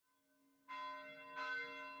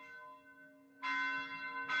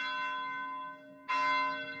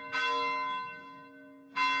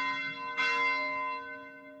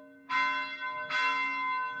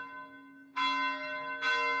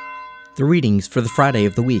The readings for the Friday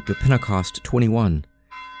of the week of Pentecost 21.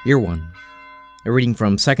 Year 1. A reading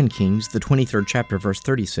from 2 Kings, the 23rd chapter, verse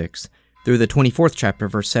 36, through the 24th chapter,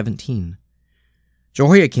 verse 17.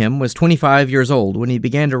 Jehoiakim was 25 years old when he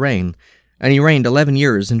began to reign, and he reigned 11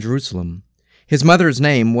 years in Jerusalem. His mother's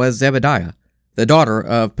name was Zebediah, the daughter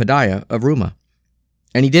of Pedaiah of Rumah.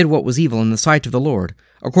 And he did what was evil in the sight of the Lord,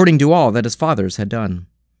 according to all that his fathers had done.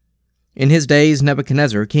 In his days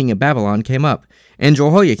Nebuchadnezzar, king of Babylon, came up, and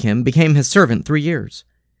Jehoiakim became his servant 3 years.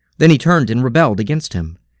 Then he turned and rebelled against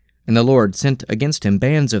him. And the Lord sent against him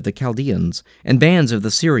bands of the Chaldeans, and bands of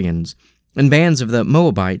the Syrians, and bands of the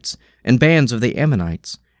Moabites, and bands of the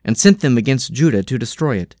Ammonites, and sent them against Judah to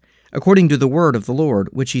destroy it, according to the word of the Lord,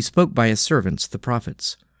 which he spoke by his servants the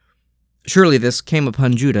prophets. Surely this came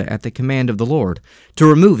upon Judah at the command of the Lord, to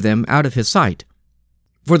remove them out of his sight,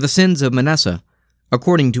 for the sins of Manasseh,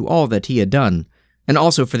 according to all that he had done, and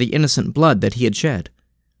also for the innocent blood that he had shed.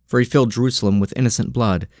 For he filled Jerusalem with innocent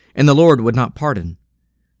blood, and the Lord would not pardon.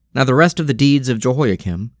 Now the rest of the deeds of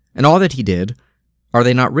Jehoiakim, and all that he did, are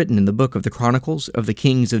they not written in the book of the Chronicles of the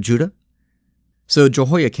kings of Judah? So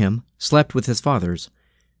Jehoiakim slept with his fathers,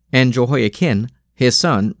 and Jehoiachin, his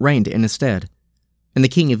son, reigned in his stead. And the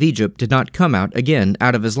king of Egypt did not come out again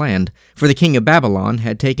out of his land, for the king of Babylon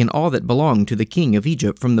had taken all that belonged to the king of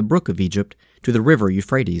Egypt from the brook of Egypt to the river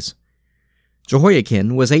Euphrates.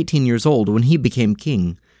 Jehoiachin was 18 years old when he became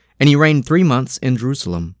king, and he reigned 3 months in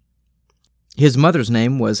Jerusalem. His mother's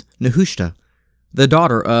name was Nehushta, the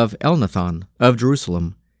daughter of Elnathan of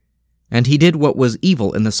Jerusalem. And he did what was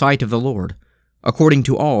evil in the sight of the Lord, according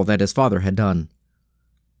to all that his father had done.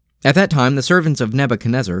 At that time the servants of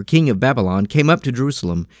Nebuchadnezzar, king of Babylon, came up to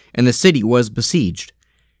Jerusalem, and the city was besieged.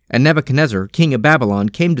 And Nebuchadnezzar, king of Babylon,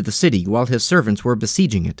 came to the city while his servants were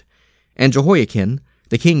besieging it. And Jehoiachin,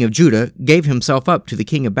 the king of Judah, gave himself up to the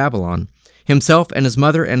king of Babylon, himself and his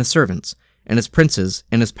mother and his servants, and his princes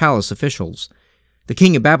and his palace officials. The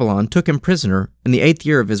king of Babylon took him prisoner in the 8th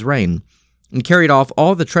year of his reign, and carried off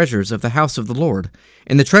all the treasures of the house of the Lord,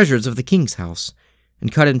 and the treasures of the king's house,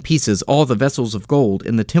 and cut in pieces all the vessels of gold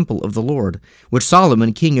in the temple of the Lord, which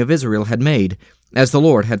Solomon king of Israel had made, as the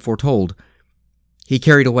Lord had foretold. He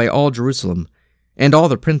carried away all Jerusalem, and all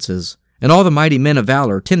the princes, and all the mighty men of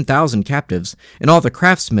valor, 10,000 captives, and all the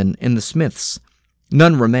craftsmen and the smiths.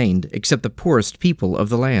 None remained, except the poorest people of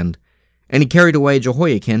the land. And he carried away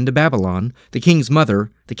Jehoiachin to Babylon, the king's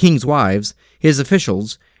mother, the king's wives, his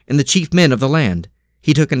officials, and the chief men of the land.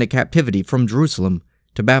 He took into captivity from Jerusalem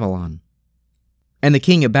to Babylon. And the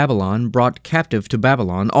king of Babylon brought captive to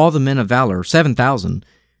Babylon all the men of valor, 7,000,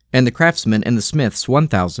 and the craftsmen and the smiths,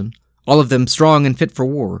 1,000, all of them strong and fit for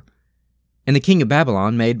war. And the king of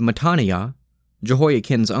Babylon made Mattaniah,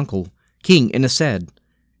 Jehoiachin's uncle, king in Ased,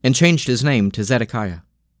 and changed his name to Zedekiah.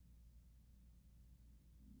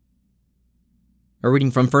 A reading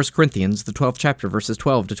from 1 Corinthians, the 12th chapter, verses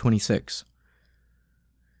 12 to 26.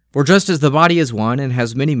 For just as the body is one and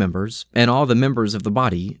has many members, and all the members of the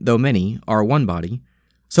body, though many, are one body,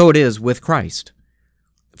 so it is with Christ.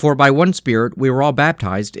 For by one Spirit we were all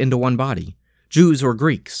baptized into one body, Jews or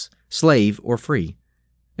Greeks, slave or free,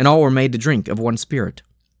 and all were made to drink of one Spirit.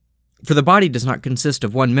 For the body does not consist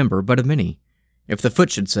of one member, but of many. If the foot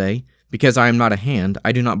should say, because I am not a hand,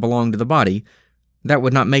 I do not belong to the body, that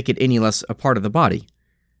would not make it any less a part of the body.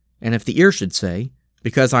 And if the ear should say,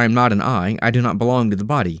 because I am not an eye, I do not belong to the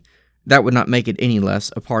body, that would not make it any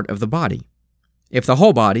less a part of the body. If the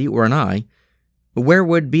whole body were an eye, where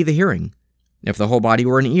would be the hearing? If the whole body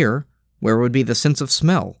were an ear, where would be the sense of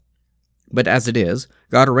smell? But as it is,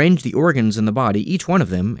 God arranged the organs in the body, each one of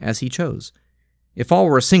them, as he chose. If all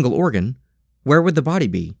were a single organ, where would the body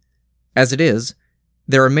be? As it is,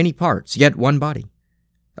 there are many parts, yet one body.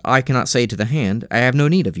 The eye cannot say to the hand, I have no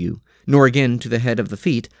need of you, nor again to the head of the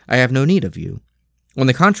feet, I have no need of you. On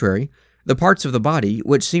the contrary, the parts of the body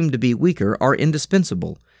which seem to be weaker are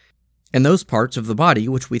indispensable, and those parts of the body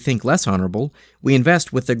which we think less honorable we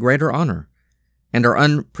invest with the greater honor, and our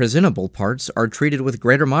unpresentable parts are treated with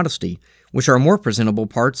greater modesty, which our more presentable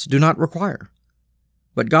parts do not require.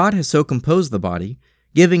 But God has so composed the body,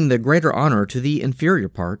 giving the greater honor to the inferior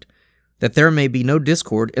part, that there may be no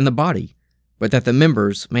discord in the body, but that the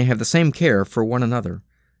members may have the same care for one another.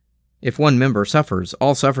 If one member suffers,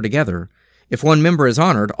 all suffer together. If one member is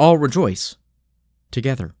honored, all rejoice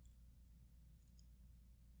together.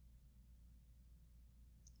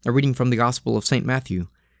 A reading from the Gospel of St. Matthew,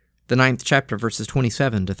 the 9th chapter, verses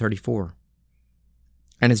 27 to 34.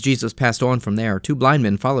 And as Jesus passed on from there, 2 blind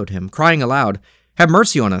men followed him, crying aloud, Have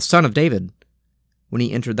mercy on us, Son of David! When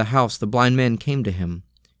he entered the house, the blind men came to him,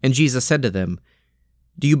 and Jesus said to them,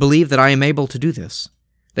 Do you believe that I am able to do this?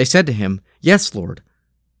 They said to him, Yes, Lord.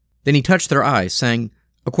 Then he touched their eyes, saying,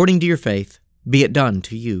 "According to your faith, be it done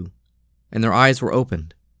to you." And their eyes were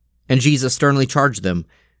opened. And Jesus sternly charged them,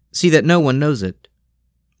 "See that no one knows it."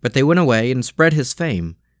 But they went away and spread his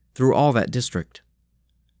fame through all that district.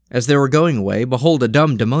 As they were going away, behold, a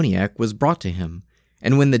dumb demoniac was brought to him.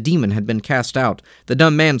 And when the demon had been cast out, the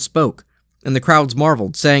dumb man spoke, and the crowds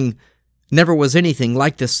marveled, saying, "Never was anything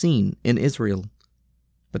like this seen in Israel."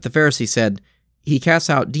 But the Pharisee said, "He casts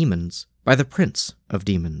out demons by the prince of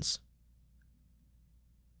demons."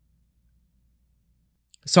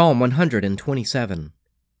 Psalm 127.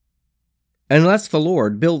 Unless the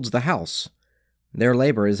Lord builds the house, their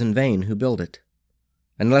labor is in vain who build it.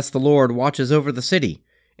 Unless the Lord watches over the city,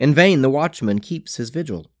 in vain the watchman keeps his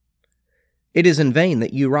vigil. It is in vain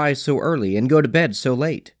that you rise so early and go to bed so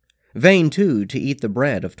late, vain too to eat the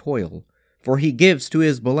bread of toil, for he gives to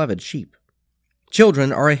his beloved sheep.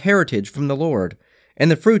 Children are a heritage from the Lord,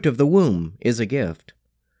 and the fruit of the womb is a gift.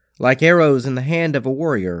 Like arrows in the hand of a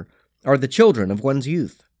warrior are the children of one's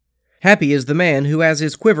youth. Happy is the man who has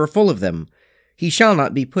his quiver full of them. He shall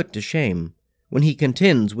not be put to shame when he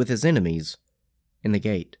contends with his enemies in the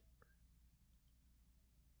gate.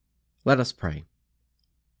 Let us pray.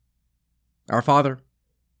 Our Father,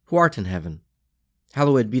 who art in heaven,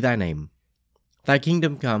 hallowed be thy name. Thy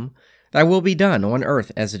kingdom come, thy will be done on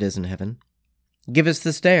earth as it is in heaven. Give us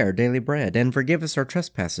this day our daily bread, and forgive us our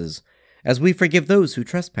trespasses, as we forgive those who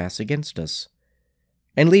trespass against us.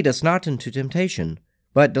 And lead us not into temptation,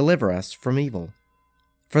 but deliver us from evil.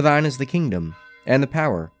 For thine is the kingdom, and the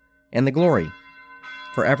power, and the glory,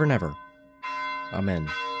 forever and ever. Amen.